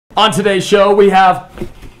On today's show, we have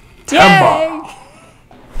Tahoe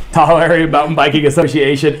Area Mountain Biking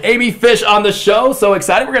Association. Amy Fish on the show. So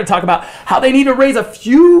excited. We're going to talk about how they need to raise a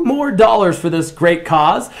few more dollars for this great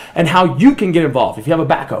cause and how you can get involved. If you have a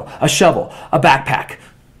backhoe, a shovel, a backpack,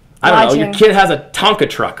 I don't know, your kid has a Tonka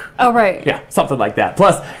truck. Oh, right. Yeah, something like that.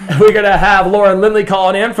 Plus, we're going to have Lauren Lindley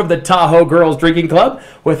calling in from the Tahoe Girls Drinking Club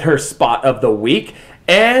with her spot of the week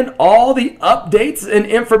and all the updates and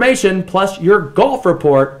information, plus your golf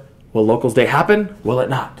report. Will Locals Day happen? Will it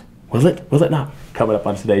not? Will it? Will it not? Coming up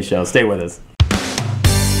on today's show. Stay with us.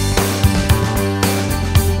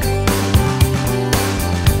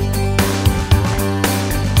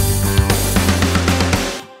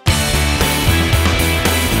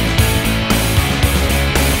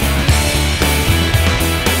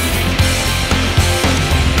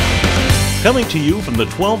 Coming to you from the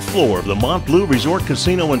 12th floor of the Mont Bleu Resort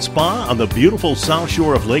Casino and Spa on the beautiful south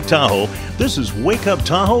shore of Lake Tahoe, this is Wake Up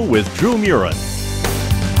Tahoe with Dreu Murin.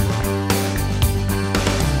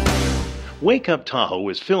 Wake Up Tahoe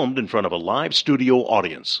is filmed in front of a live studio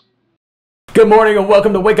audience. Good morning and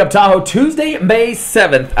welcome to Wake Up Tahoe. Tuesday, May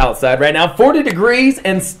 7th outside right now. 40 degrees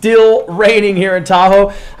and still raining here in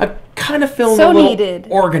Tahoe. I'm kind of feeling a little needed.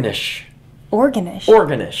 Organish. Organish.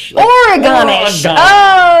 Organish. Like Oregonish. Oregon.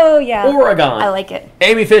 Oh, yeah. Oregon. I like it.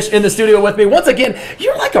 Amy Fish in the studio with me. Once again,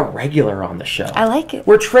 you're like a regular on the show. I like it.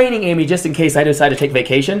 We're training Amy just in case I decide to take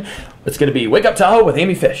vacation. It's going to be Wake Up Tahoe with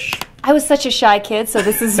Amy Fish. I was such a shy kid, so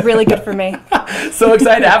this is really good for me. So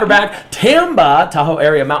excited to have her back. TAMBA, Tahoe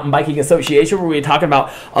Area Mountain Biking Association, where we're talking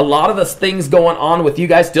about a lot of the things going on with you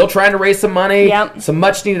guys. Still trying to raise some money, some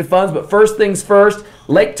much needed funds. But first things first,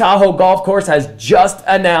 Lake Tahoe Golf Course has just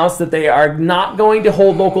announced that they are not going to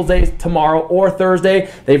hold Locals Day tomorrow or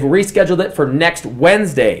Thursday. They've rescheduled it for next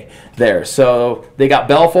Wednesday there. So they got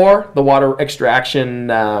Belfour, the water extraction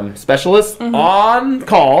specialist, on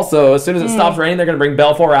call. So as soon as it stops raining, they're going to bring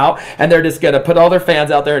Belfour out. And they're just going to put all their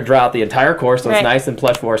fans out there and dry out the entire course so it's nice and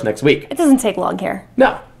plush for us next week. It doesn't take long here.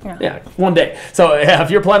 No. Yeah, one day. So if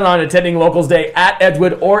you're planning on attending Locals Day at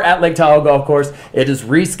Edgewood or at Lake Tahoe Golf Course, it is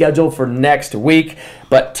rescheduled for next week.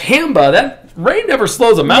 But TAMBA, that rain never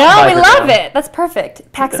slows a mountain biker down. No, we love down. it. That's perfect.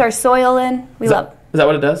 It packs our soil in. We love it. Is that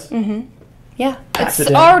what it does? Mm-hmm. Yeah. Packs It's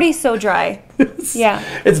it down. already so dry. Yeah.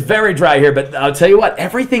 It's very dry here, but I'll tell you what,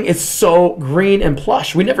 everything is so green and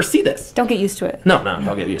plush. We never see this. Don't get used to it. No,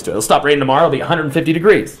 don't get used to it. It'll stop raining tomorrow. It'll be 150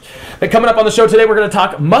 degrees. But coming up on the show today, we're going to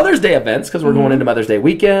talk Mother's Day events because we're going into Mother's Day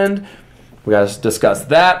weekend. We got to discuss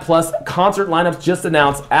that, plus concert lineups just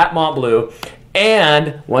announced at Mont Bleu,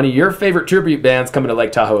 and one of your favorite tribute bands coming to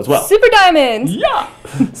Lake Tahoe as well. Super Diamond. Yeah.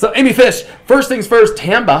 So, Amy Fish, first things first,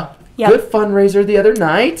 TAMBA. Yep. Good fundraiser the other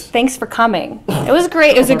night. Thanks for coming. It was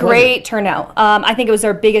great. It was a great turnout. I think it was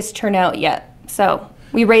our biggest turnout yet. So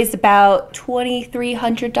we raised about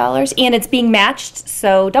 $2,300, and it's being matched,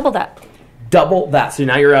 so double that. Double that. So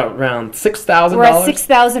now you're at around $6,000. We're at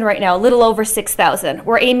 $6,000 right now, a little over $6,000.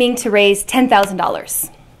 We're aiming to raise $10,000.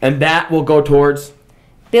 And that will go towards?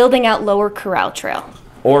 Building out Lower Corral Trail.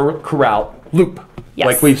 Or Corral Loop. Yes.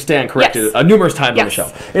 Like we've stand corrected numerous times on the show.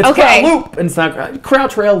 It's Corral Loop, and it's not Corral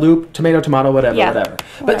Trail Loop, tomato, whatever.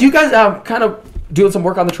 But you guys kind of doing some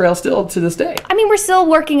work on the trail still to this day. I mean, we're still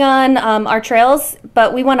working on our trails,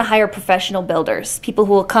 but we want to hire professional builders, people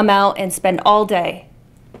who will come out and spend all day.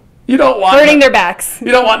 You don't want hurting their backs.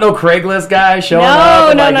 You don't want no Craigslist guy showing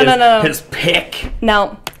up and his pick.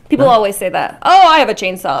 No. People always say that. Oh, I have a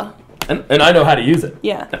chainsaw. And I know how to use it.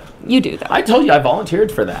 Yeah, you do though. I told you I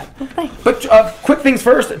volunteered for that. Okay. But quick things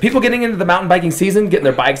first. People getting into the mountain biking season, getting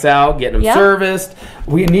their bikes out, getting them serviced.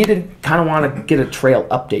 We need to kind of want to get a trail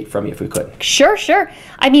update from you if we could. Sure.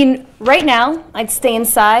 I mean, right now, I'd stay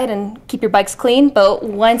inside and keep your bikes clean. But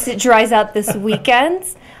once it dries out this weekend,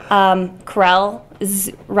 Corral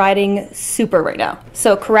is riding super right now.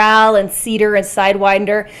 So Corral and Cedar and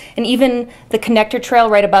Sidewinder and even the connector trail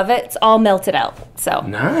right above it, it's all melted out. So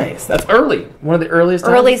nice. That's early. One of the earliest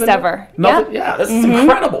ever. Melted? Yeah, this is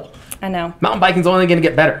incredible. I know. Mountain biking's only going to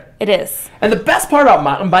get better. It is. And the best part about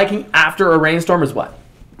mountain biking after a rainstorm is what?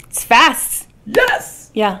 It's fast. Yes.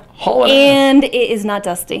 Yeah. And it is not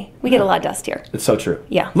dusty. We get a lot of dust here. It's so true.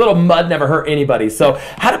 Yeah. Little mud never hurt anybody. So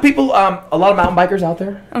how do people, a lot of mountain bikers out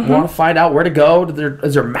there want to find out where to go?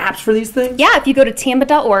 Is there maps for these things? Yeah, if you go to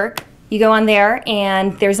tamba.org, you go on there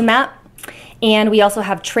and there's a map. And we also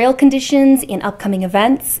have trail conditions and upcoming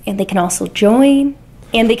events. And they can also join.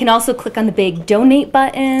 And they can also click on the big donate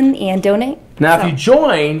button and donate. Now, if you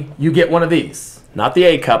join, you get one of these. Not the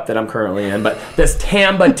A cup that I'm currently in, but this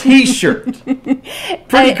TAMBA t-shirt.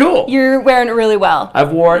 Pretty cool. You're wearing it really well.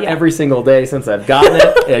 I've worn it every single day since I've gotten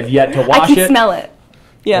it. I've yet to wash it. I can smell it.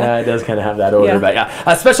 Yeah. It does kind of have that odor. Yeah. But yeah,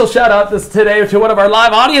 a special shout out today to one of our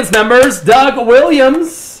live audience members, Doug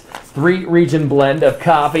Williams. 3-region blend of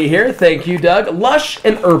coffee here. Thank you, Doug. Lush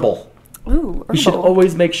and herbal. Ooh, herbal. You should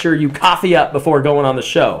always make sure you coffee up before going on the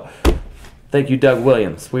show. Thank you, Doug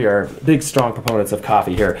Williams. We are big, strong proponents of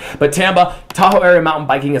coffee here. But TAMBA, Tahoe Area Mountain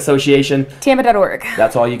Biking Association. Tamba.org.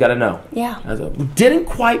 That's all you got to know. Yeah. Didn't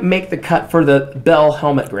quite make the cut for the Bell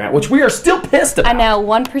Helmet Grant, which we are still pissed about. I know,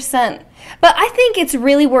 1%. But I think it's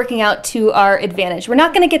really working out to our advantage. We're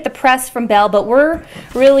not going to get the press from Bell, but we're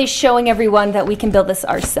really showing everyone that we can build this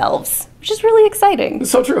ourselves, which is really exciting.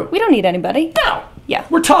 It's so true. We don't need anybody. No. Yeah.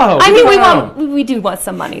 We're Tahoe. I mean, we do want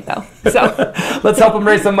some money, though. So let's help them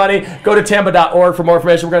raise some money. Go to tamba.org for more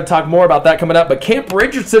information. We're going to talk more about that coming up. But Camp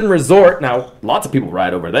Richardson Resort, now lots of people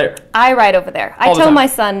ride over there. I ride over there. I tow my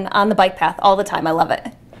son on the bike path all the time. I love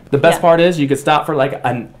it. The best part is you could stop for like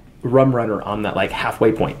a rum runner on that like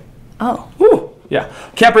halfway point. Oh. Woo. Yeah.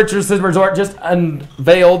 Camp Richardson Resort just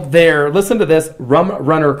unveiled their, listen to this, Rum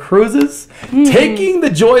Runner Cruises. Taking the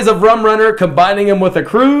joys of Rum Runner, combining them with a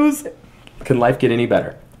cruise. Can life get any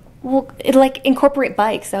better? Well, like incorporate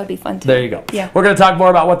bikes. That would be fun too. There you go. Yeah. We're going to talk more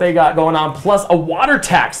about what they got going on, plus a water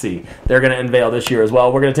taxi they're going to unveil this year as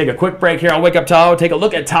well. We're going to take a quick break here on Wake Up Tahoe, take a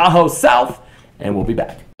look at Tahoe South, and we'll be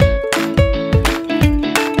back.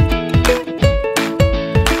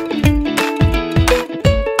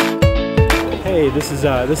 Hey, this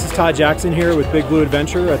is Todd Jackson here with Big Blue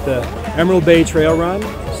Adventure at the Emerald Bay Trail Run,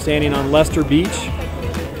 standing on Lester Beach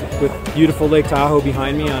with beautiful Lake Tahoe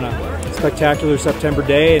behind me on a spectacular September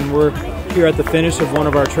day, and we're here at the finish of one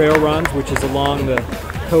of our trail runs, which is along the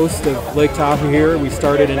coast of Lake Tahoe here. We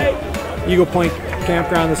started in Eagle Point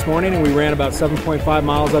Campground this morning, and we ran about 7.5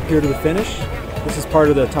 miles up here to the finish. This is part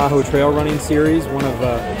of the Tahoe Trail Running Series, one of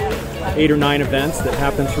 8 or 9 events that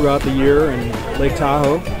happen throughout the year in Lake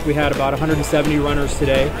Tahoe. We had about 170 runners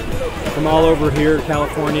today from all over here,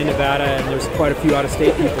 California, Nevada, and there's quite a few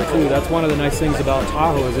out-of-state people too. That's one of the nice things about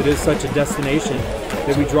Tahoe, is it is such a destination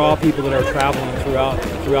that we draw people that are traveling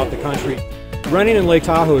throughout the country. Running in Lake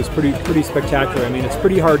Tahoe is pretty spectacular. I mean, it's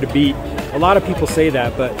pretty hard to beat. A lot of people say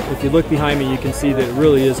that, but if you look behind me, you can see that it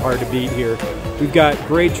really is hard to beat here. We've got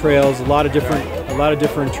great trails, a lot of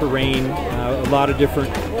different terrain, a lot of different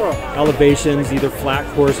elevations, either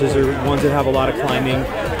flat courses or ones that have a lot of climbing.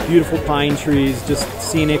 Beautiful pine trees, just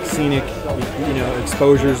scenic,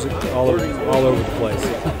 exposures all over the place.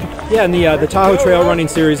 Yeah, and the Tahoe Trail Running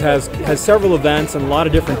Series has several events and a lot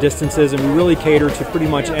of different distances, and we really cater to pretty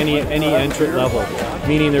much any entrant level.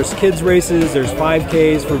 Meaning there's kids races, there's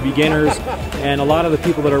 5Ks for beginners, and a lot of the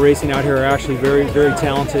people that are racing out here are actually very, very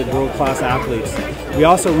talented, world-class athletes. We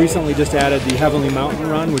also recently just added the Heavenly Mountain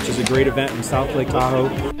Run, which is a great event in South Lake Tahoe.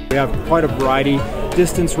 We have quite a variety,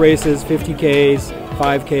 distance races, 50Ks,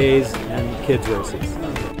 5Ks, and kids races.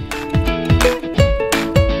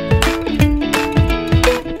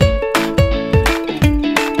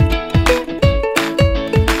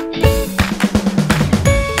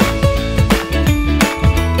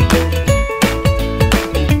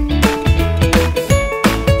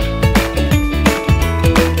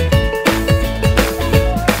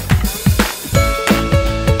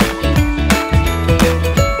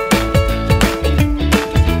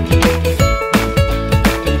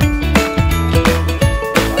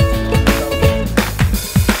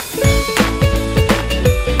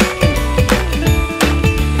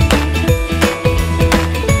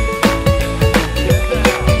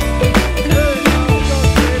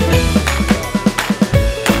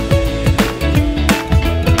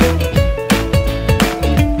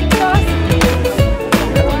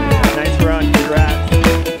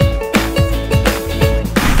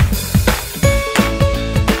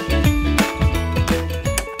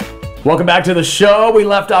 Welcome back to the show. We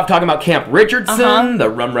left off talking about Camp Richardson, the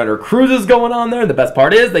Rum Runner cruises going on there. The best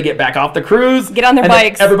part is they get back off the cruise, get on their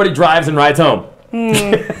bikes. Everybody drives and rides home.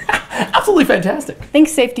 Absolutely fantastic. Think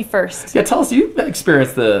safety first. Yeah, tell us, you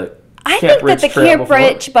experienced the I Camp think Rich that the trail Camp before.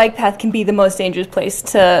 Rich bike path can be the most dangerous place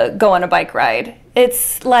to go on a bike ride.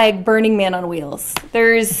 It's like Burning Man on wheels.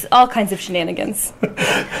 There's all kinds of shenanigans.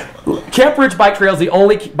 Camp Rich bike trail is the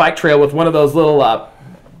only bike trail with one of those little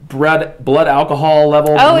blood alcohol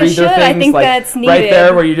level breather it should. things. I think like, that's needed. right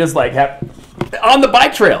there where you just like have on the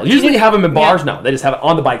bike trail. Usually you have them in bars. No, they just have it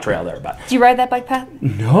on the bike trail there. But do you ride that bike path?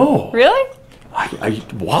 No. Really? I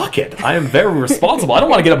walk it. I am very responsible. I don't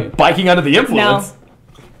want to get biking under the influence.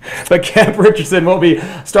 But Camp Richardson will be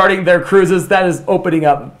starting their cruises. That is opening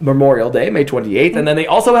up Memorial Day, May 28th. And then they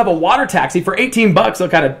also have a water taxi for $18. They'll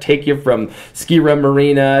kind of take you from Ski Run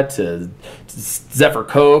Marina to Zephyr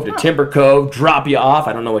Cove to Timber Cove, drop you off.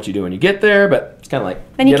 I don't know what you do when you get there, but it's kind of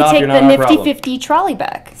like, then you can take the Nifty 50 trolley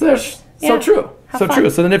back. So true. So true.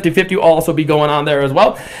 So the Nifty 50 will also be going on there as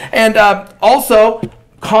well. And also,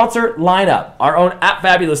 concert lineup. Our own At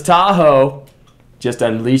Fabulous Tahoe just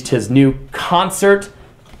unleashed his new concert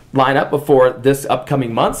lineup before this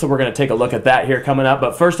upcoming month, so we're going to take a look at that here coming up.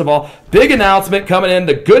 But first of all, big announcement coming in,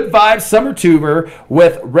 the Good Vibes Summer Tour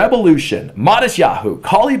with Revolution, Modest Yahoo,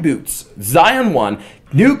 Collie Boots, Zion 1,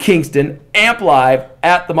 New Kingston, Amp Live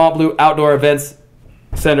at the Mont Bleu Outdoor Events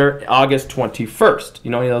Center August 21st.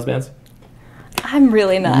 You know any of those bands? I'm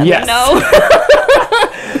really not. Yes. No.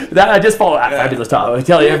 That I just follow At Fabulous Tahoe. I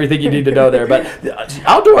tell you everything you need to know there. But the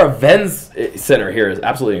Outdoor Events Center here is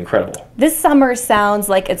absolutely incredible. This summer sounds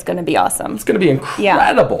like it's going to be awesome. It's going to be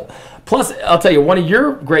incredible. Yeah. Plus, I'll tell you, one of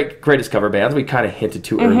your greatest cover bands we kind of hinted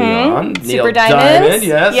to early on. Super Diamond.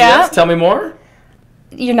 Yes. Tell me more.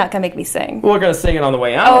 You're not going to make me sing. Well, we're going to sing it on the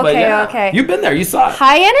way out. Okay. You've been there. You saw it.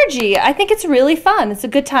 High energy. I think it's really fun. It's a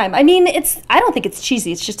good time. I mean, I don't think it's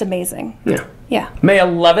cheesy. It's just amazing. Yeah. May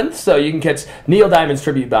 11th, so you can catch Neil Diamond's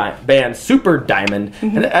tribute band, Super Diamond.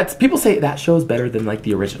 And people say that show's better than, like,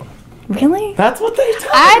 the original. Really? That's what they tell me.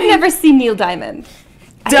 I've never seen Neil Diamond.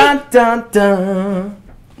 Dun, dun, dun.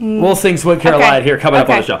 We'll sing Sweet Caroline here coming up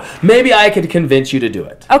on the show. Maybe I could convince you to do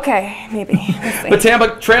it. Okay, maybe. But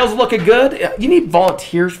Tampa, trails looking good. You need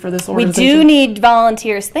volunteers for this organization? We do need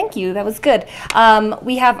volunteers. Thank you. That was good.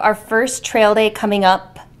 We have our first trail day coming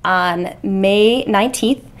up on May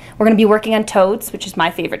 19th. We're going to be working on Toads, which is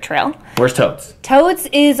my favorite trail. Where's Toads? Toads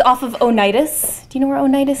is off of Onitis. Do you know where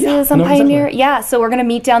Onitis is on Pioneer? Exactly. Yeah, so we're going to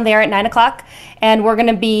meet down there at 9 o'clock, and we're going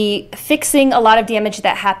to be fixing a lot of damage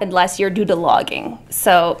that happened last year due to logging.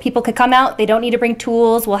 So people could come out. They don't need to bring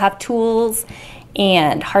tools. We'll have tools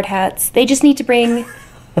and hard hats. They just need to bring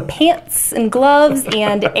pants and gloves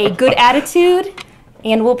and a good attitude,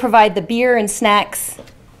 and we'll provide the beer and snacks.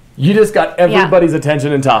 You just got everybody's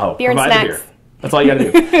attention in Tahoe. Beer and snacks. That's all you got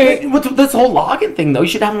to do. What's this whole logging thing, though? You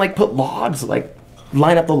should have them, like, put logs, like,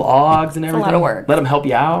 line up the logs and everything. It's a lot of work. Let them help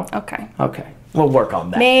you out. Okay. We'll work on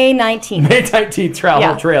that. May 19th. May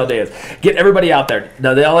 19th, trail days. Get everybody out there. Now,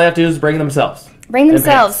 all they have to do is bring themselves. And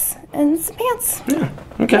some pants. Yeah.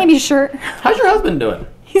 Okay. Maybe a shirt. How's your husband doing?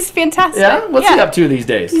 He's fantastic. Yeah? What's he up to these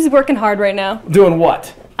days? He's working hard right now. Doing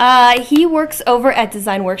what? He works over at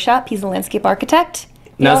Design Workshop. He's a landscape architect.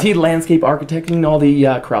 Now, is he landscape architecting all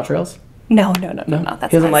the corral trails? No. That's not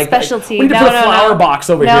his specialty. We need to put a flower box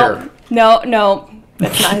over here. No.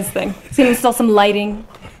 That's not his thing. He's going to install some lighting.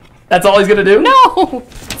 That's all he's going to do? No.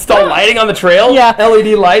 Install lighting on the trail? Yeah.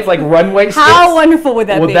 LED lights, like runway strips? How wonderful would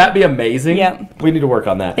that be? Would that be amazing? Yeah. We need to work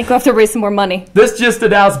on that. I think we'll have to raise some more money. This just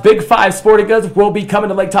announced Big 5 Sporting Goods will be coming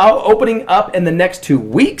to Lake Tahoe, opening up in the next 2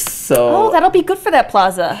 weeks. So that'll be good for that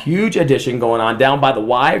plaza. Huge addition going on down by the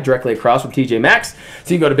Y, directly across from TJ Maxx.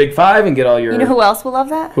 So you can go to Big 5 and get all your... You know who else will love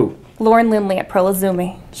that? Who? Lauren Lindley at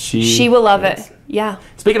Prolazumi. She will love it. Yeah.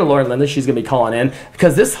 Speaking of Lauren Lindley, she's going to be calling in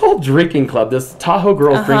because this whole drinking club, this Tahoe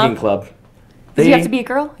Girls Drinking Club... Do you have to be a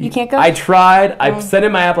girl? You can't go? I tried. I've sent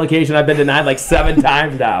in my application. I've been denied like 7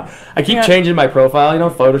 times now. I keep changing my profile,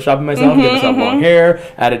 photoshopping myself, giving myself long hair,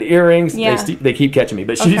 added earrings. Yeah. They keep catching me.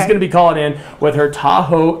 But she's going to be calling in with her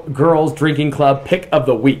Tahoe Girls Drinking Club pick of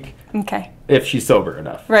the week. Okay. If she's sober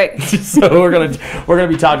enough. Right. So we're gonna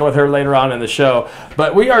be talking with her later on in the show.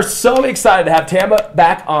 But we are so excited to have Tamba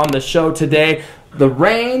back on the show today. The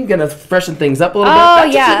rain gonna freshen things up a little bit.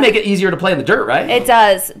 That just would make it easier to play in the dirt, right? It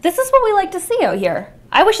does. This is what we like to see out here.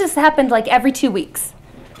 I wish this happened like every 2 weeks.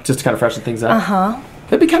 Just to kind of freshen things up.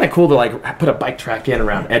 It'd be kind of cool to like put a bike track in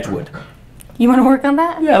around Edgewood. You want to work on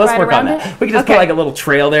that? Yeah, let's work on that. We can just put like a little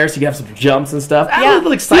trail there so you can have some jumps and stuff. Add a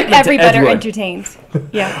little excitement to Edgewood. Everybody entertained.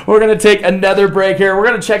 Yeah. We're going to take another break here. We're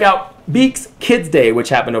going to check out Beaks Kids Day, which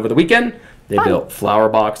happened over the weekend. They built flower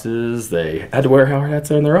boxes. They had to wear hard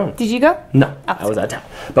hats on their own. Did you go? No, I was out of town.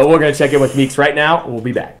 But we're going to check in with Beaks right now. We'll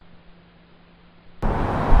be back.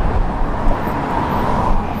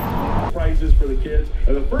 Prizes for the kids.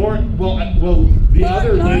 And the first, the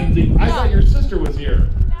other lady, I thought your sister was here.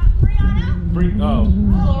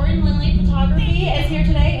 Lauren Lindley Photography is here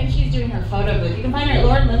today, and she's doing her photo booth. You can find her at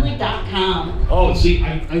laurenlindley.com. Oh, see,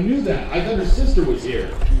 I knew that. I thought her sister was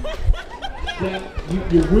here.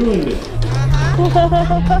 You ruined it. All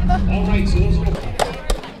right, so let's go.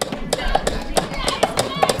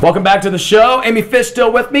 Welcome back to the show. Amy Fish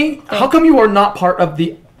still with me. How come you are not part of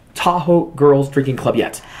the Tahoe Girls Drinking Club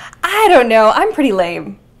yet? I don't know. I'm pretty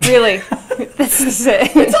lame. Really? This is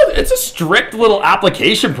it. It's a strict little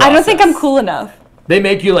application process. I don't think I'm cool enough. They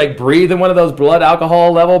make you like breathe in one of those blood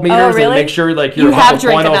alcohol level meters and make sure like you're above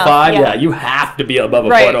 0.05. Yeah, you have to be above a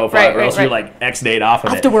 0.05 or else you're like X date off of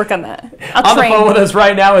it. I have to work on that. On the phone with us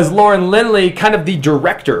right now is Lauren Lindley, kind of the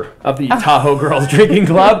director of the Tahoe Girls Drinking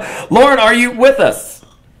Club. Lauren, are you with us?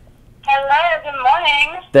 Hello, good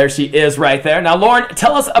morning. There she is right there. Now, Lauren,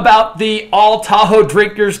 tell us about the All Tahoe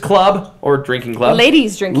Drinkers Club, or Drinking Club.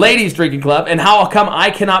 Ladies Drinking Club, and how come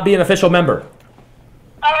I cannot be an official member?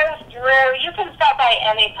 Oh, it's Dreu. You can stop by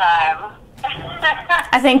anytime.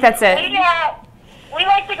 I think that's it. We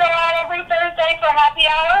like to go out every Thursday for happy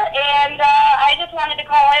hour, and I just wanted to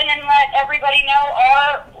call in and let everybody know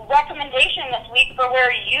our recommendation this week for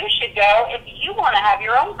where you should go if you want to have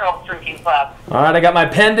your own girls drinking club. All right, I got my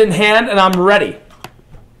pen in hand, and I'm ready.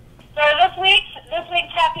 So this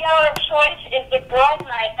week's happy hour of choice is the girls'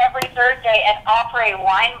 night every Thursday at Opry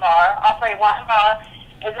Wine Bar. Opry Wine Bar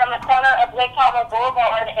is on the corner of Lake Tahoe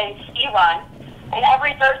Boulevard and Ski Run. And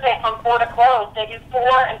every Thursday from 4 to close, they do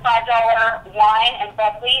 $4 and $5 wine and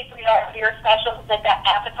bubbly, $3 beer specials, the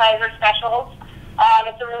appetizer specials.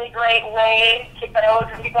 It's a really great way to go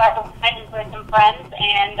drink a glass of wine with some friends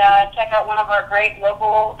and check out one of our great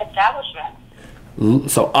local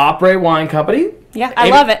establishments. So Opry Wine Company. Yeah, I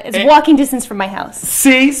love it. It's walking distance from my house.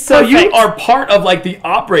 See, so you are part of like the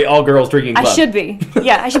Opry All Girls Drinking Club. I should be.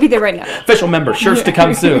 Yeah, I should be there right now. Official member, sure to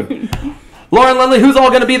come soon. Lauren Lindley, who's all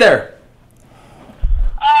going to be there?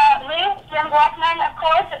 Lou, Jim Blackman, of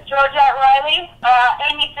course, it's Georgia Riley,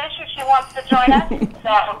 Amy Fisher, she wants to join us.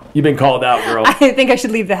 So. You've been called out, girl. I think I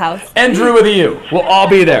should leave the house. And Drew with you. We'll all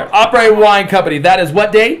be there. Opry Wine Company. That is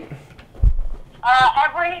what date?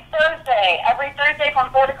 Every Thursday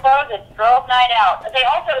from 4 to close, it's Girls Night Out. They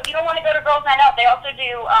also, if you don't want to go to Girls Night Out, they also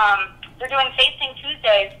do, they're doing Tasting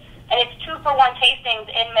Tuesdays, and it's 2-for-1 tastings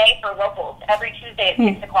in May for locals every Tuesday at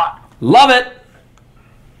 6 o'clock. Love it.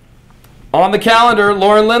 On the calendar,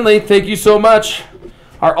 Lauren Lindley, thank you so much.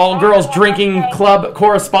 Our All Girls Drinking Club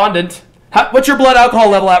correspondent. What's your blood alcohol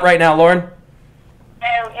level at right now, Lauren?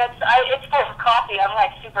 It's full of coffee. I'm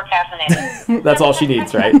like super caffeinated. That's all she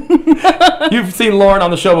needs, right? You've seen Lauren on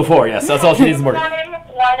the show before, yes. That's all she needs in the morning.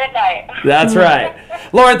 Wine at night. That's right.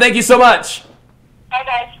 Lauren, thank you so much. Bye,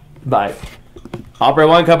 guys. Bye. Opry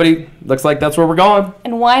Wine Company, looks like that's where we're going.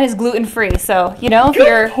 And wine is gluten-free, so, you know,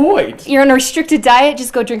 if you're on a restricted diet,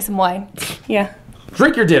 just go drink some wine. Yeah.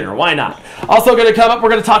 Drink your dinner, why not? Also going to come up, we're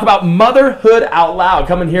going to talk about Motherhood Out Loud.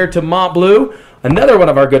 Coming here to Mont Bleu, another one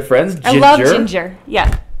of our good friends, Ginger. I love Ginger,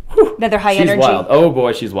 yeah. Another high energy. She's wild. Oh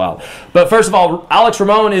boy, she's wild. But first of all, Alex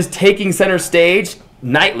Ramon is taking center stage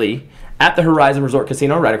nightly at the Horizon Resort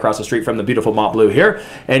Casino right across the street from the beautiful Mont Bleu here.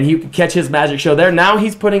 And you can catch his magic show there. Now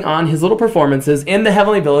he's putting on his little performances in the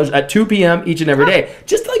Heavenly Village at 2 p.m. each and every day.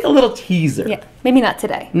 Just like a little teaser. Yeah, maybe not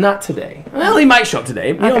today. Not today. Well, he might show up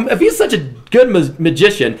today. Okay. You know, if he's such a good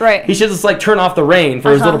magician, he should just like turn off the rain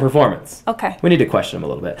for his little performance. Okay. We need to question him a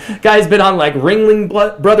little bit. Guy's been on like Ringling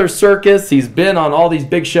Brothers Circus. He's been on all these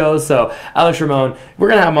big shows. So Alex Ramon, we're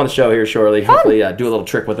going to have him on the show here shortly. Fun. Hopefully do a little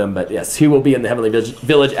trick with him. But yes, he will be in the Heavenly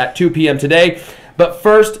Village at 2 p.m. today. But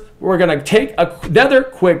first, we're going to take another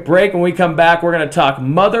quick break. When we come back, we're going to talk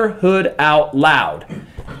Motherhood Out Loud.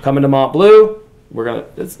 Coming to Mont Bleu, we're going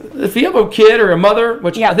to, if you have a kid or a mother,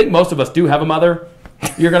 which I think most of us do have a mother,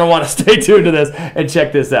 you're going to want to stay tuned to this and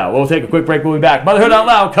check this out. We'll take a quick break. We'll be back. Motherhood Out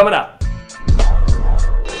Loud coming up.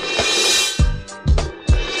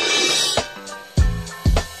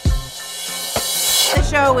 The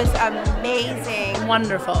show was amazing.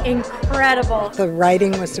 Wonderful. Incredible. The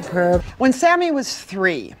writing was superb. When Sammy was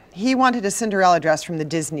 3, he wanted a Cinderella dress from the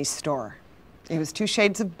Disney store. It was 2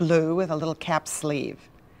 shades of blue with a little cap sleeve.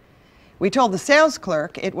 We told the sales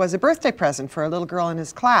clerk it was a birthday present for a little girl in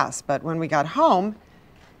his class, but when we got home,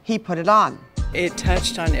 he put it on. It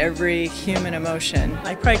touched on every human emotion.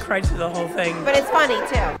 I probably cried through the whole thing. But it's funny,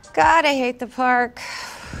 too. God, I hate the park.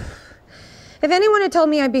 If anyone had told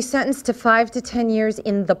me I'd be sentenced to 5 to 10 years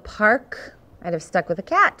in the park, I'd have stuck with a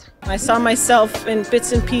cat. I saw myself in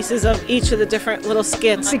bits and pieces of each of the different little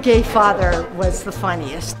skits. The gay father was the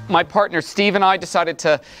funniest. My partner Steve and I decided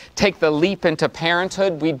to take the leap into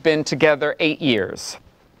parenthood. We'd been together 8 years.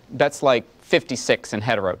 That's like 56 in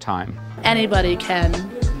hetero time. Anybody can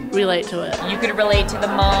relate to it. You could relate to the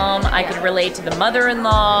mom, I could relate to the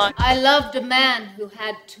mother-in-law. I loved a man who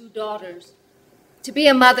had 2 daughters. To be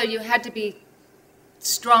a mother, you had to be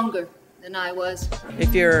stronger than I was.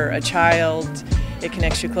 If you're a child, it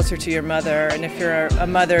connects you closer to your mother, and if you're a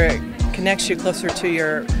mother, it connects you closer to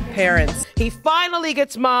your parents. He finally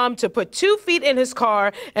gets Mom to put 2 feet in his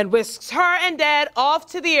car and whisks her and Dad off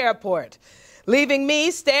to the airport. leaving me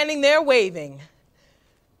standing there waving,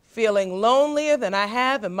 feeling lonelier than I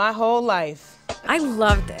have in my whole life. I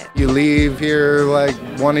loved it. You leave here like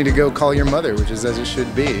wanting to go call your mother, which is as it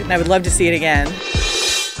should be. And I would love to see it again.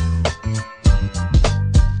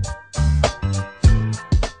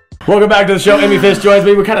 Welcome back to the show. Amy Fish joins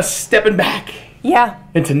me. We're kind of stepping back. Yeah.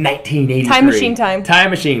 Into 1983. Time machine time. Time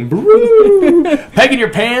machine. Pegging your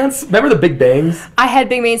pants. Remember the big bangs? I had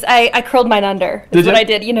big bangs. I curled mine under. That's Did what you? I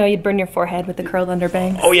did. You know, you'd burn your forehead with the curled under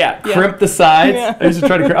bangs. Oh, yeah. Crimp the sides. Yeah. I used to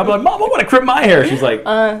try to crimp. I'm like, Mom, I want to crimp my hair. She's like,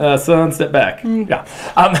 son, step back. Yeah.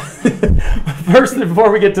 First,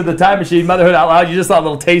 before we get to the time machine, Motherhood Out Loud, you just saw a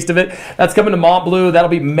little taste of it. That's coming to Mont Bleu. That'll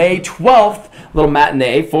be May 12th. Little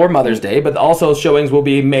matinee for Mother's Day, but also showings will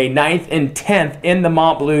be May 9th and 10th in the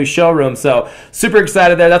Mont Bleu showroom. So super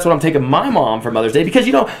excited there. That's what I'm taking my mom for Mother's Day because,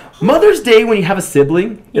 you know, Mother's Day when you have a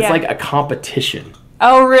sibling, it's like a competition.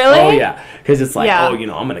 Oh, really? Oh, yeah. Because it's like, oh, you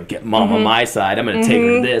know, I'm going to get mom on my side. I'm going to take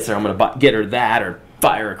her this, or I'm going to get her that, or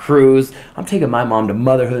buy her a cruise. I'm taking my mom to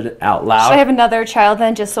Motherhood Out Loud. Should I have another child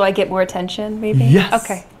then just so I get more attention, maybe? Yes.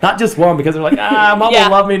 Okay. Not just one, because they're like, mom will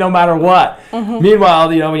love me no matter what.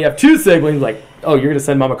 Meanwhile, you know, when you have two siblings, like, oh, you're going to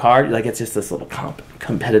send mom a card? Like, it's just this little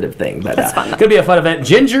competitive thing. But That's fun. It's going to be a fun event.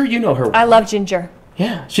 Ginger, you know her well. I love Ginger.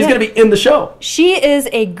 Yeah. She's going to be in the show. She is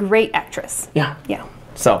a great actress. Yeah. Yeah.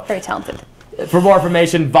 So. Very talented. For more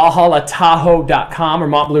information, ValhallaTahoe.com or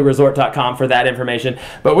MontBleuResort.com for that information.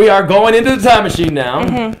 But we are going into the time machine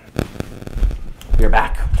now. We're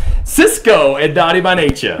back. Cisco and Naughty by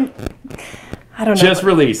Nature. I don't know. Just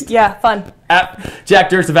released. Yeah, fun. Jack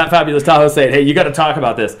Durst of At Fabulous Tahoe saying, hey, you got to talk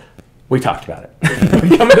about this. We talked about it.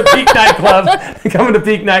 Coming to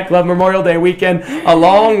Peak Nightclub Memorial Day weekend,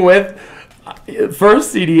 along with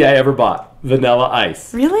first CD I ever bought. Vanilla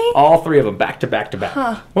Ice. Really? All three of them, back to back to back.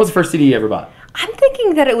 Huh. What was the first CD you ever bought? I'm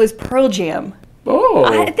thinking that it was Pearl Jam. Oh.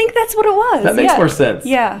 I think that's what it was. That makes more sense.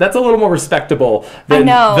 Yeah. That's a little more respectable than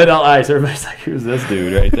Vanilla Ice. Everybody's like, who's this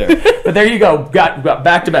dude right there? But there you go. Got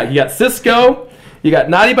back to back. You got Cisco, you got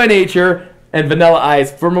Naughty by Nature, and Vanilla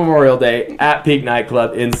Ice for Memorial Day at Peak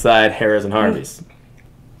Nightclub inside Harris and Harvey's.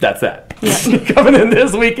 That's that. Coming in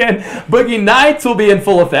this weekend, Boogie Nights will be in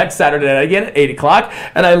full effect Saturday night again at 8 o'clock.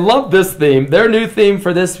 And I love this theme. Their new theme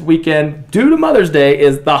for this weekend, due to Mother's Day,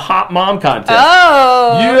 is the Hot Mom Contest.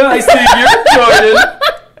 Oh! Yeah, I see you're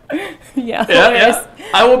joining. Yeah.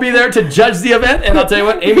 I will be there to judge the event, and I'll tell you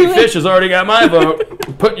what, Amy Fish has already got my vote.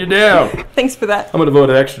 I'm putting you down. Thanks for that. I'm going to vote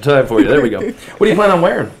an extra time for you. There we go. What do you plan on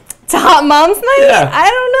wearing? To Hot Mom's Night? Yeah. I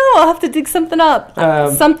don't know. I'll have to dig something up.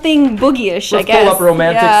 Something boogie-ish, I guess. Let's pull up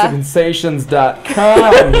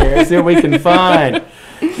romanticsensations.com here, see what we can find.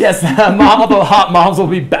 Yes, the Hot Moms will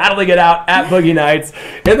be battling it out at Boogie Nights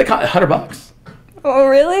in the $100. Oh,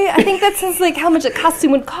 really? I think that says like how much a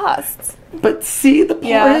costume would cost. But see, the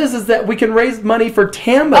part is that we can raise money for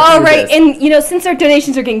Tamba. Oh, right. This. And, you know, since our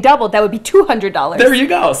donations are getting doubled, that would be $200. There you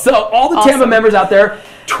go. So all the Tamba members out there,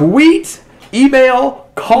 tweet, email,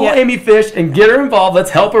 call Amy Fish and get her involved.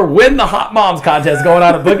 Let's help her win the Hot Moms contest going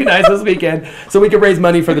on at Boogie Nights this weekend so we can raise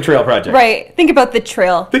money for the Trail Project. Right. Think about the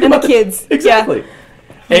trail and the kids. Exactly. Yeah.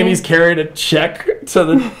 Amy's carrying a check to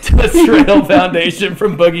the Trail Foundation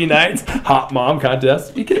from Boogie Nights Hot Mom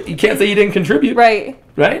contest. You can't say you didn't contribute. Right.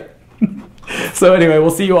 Right? So anyway,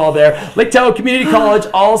 we'll see you all there. Lake Tahoe Community College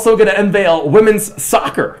also going to unveil women's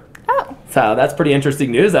soccer. Oh. So that's pretty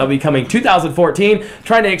interesting news. That will be coming 2014,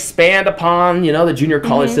 trying to expand upon, you know, the junior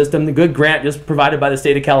college system, the good grant just provided by the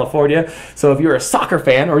state of California. So if you're a soccer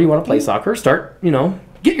fan or you want to play soccer, start, you know,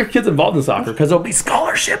 get your kids involved in soccer because there'll be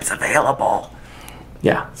scholarships available.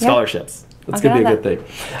 Yeah, scholarships. That's going to be a good thing.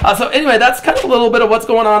 So anyway, that's kind of a little bit of what's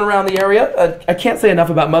going on around the area. I can't say enough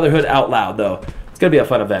about Motherhood Out Loud, though. It's going to be a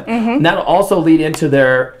fun event. And that'll also lead into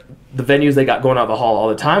the venues they got going out of the hall all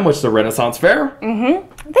the time, which is the Renaissance Fair.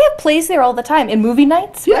 They have plays there all the time. And movie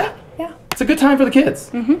nights? Yeah. Right? Yeah. It's a good time for the kids.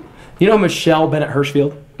 You know Michelle Bennett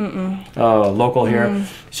Hirschfield? Local here.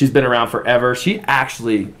 She's been around forever. She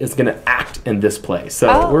actually is going to act in this play.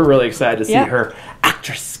 So we're really excited to see her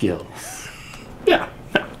actress skills. Yeah.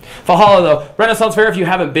 Valhalla, though. Renaissance Fair, if you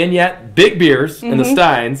haven't been yet, big beers in the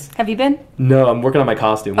Steins. Have you been? No, I'm working on my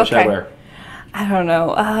costume. What should I wear? I don't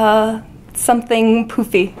know. Something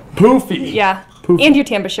poofy. Poofy? Yeah. Poofy. And your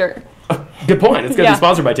Tamba shirt. Good point. It's going to be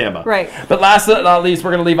sponsored by Tamba. Right. But last but not least, we're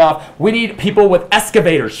going to leave off. We need people with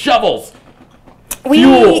excavators, shovels,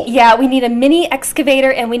 We need a mini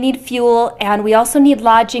excavator and we need fuel, and we also need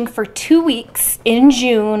lodging for 2 weeks in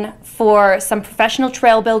June for some professional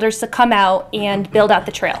trail builders to come out and build out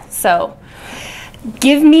the trail. So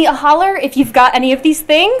Give me a holler if you've got any of these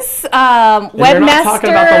things. Webmaster. You're not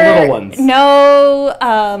talking about the little ones. No,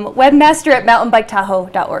 webmaster at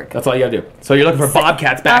mountainbiketahoe.org. That's all you gotta do. So you're looking for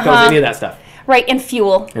bobcats, backhoes, any of that stuff. Right, and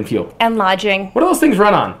fuel. And fuel. And lodging. What do those things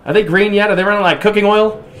run on? Are they green yet? Are they running like cooking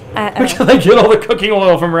oil? Where can they get all the cooking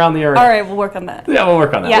oil from around the area? All right, we'll work on that. Yeah, we'll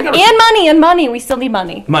work on that. Yeah, and money. We still need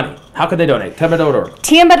money. Money. How could they donate? Tamba.org.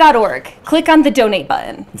 Tamba.org. Click on the donate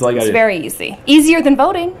button. That's all you gotta do. It's very easy. Easier than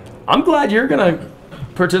voting. I'm glad you're going to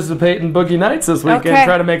participate in Boogie Nights this weekend. Okay.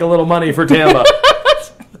 Try to make a little money for Tamba.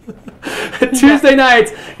 Tuesday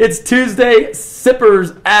nights, it's Tuesday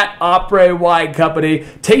Sippers at Opry Wine Company.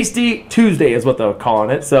 Tasty Tuesday is what they're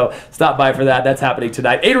calling it. So stop by for that. That's happening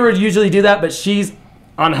tonight. Adra would usually do that, but she's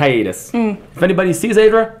on hiatus. If anybody sees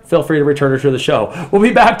Adra, feel free to return her to the show. We'll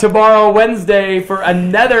be back tomorrow, Wednesday, for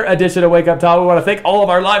another edition of Wake Up Tahoe. We want to thank all of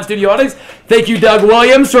our live studio audience. Thank you, Doug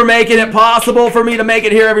Williams, for making it possible for me to make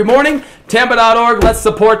it here every morning. Tampa.org. Let's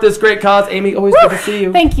support this great cause. Amy, always good to see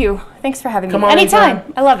you. Thank you. Thanks for having me. Come on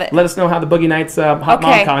anytime. I love it. Let us know how the Boogie Nights Hot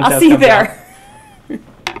Mom contest I'll see you comes there. out.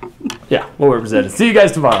 Yeah, we'll represent it. See you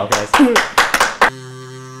guys tomorrow, guys.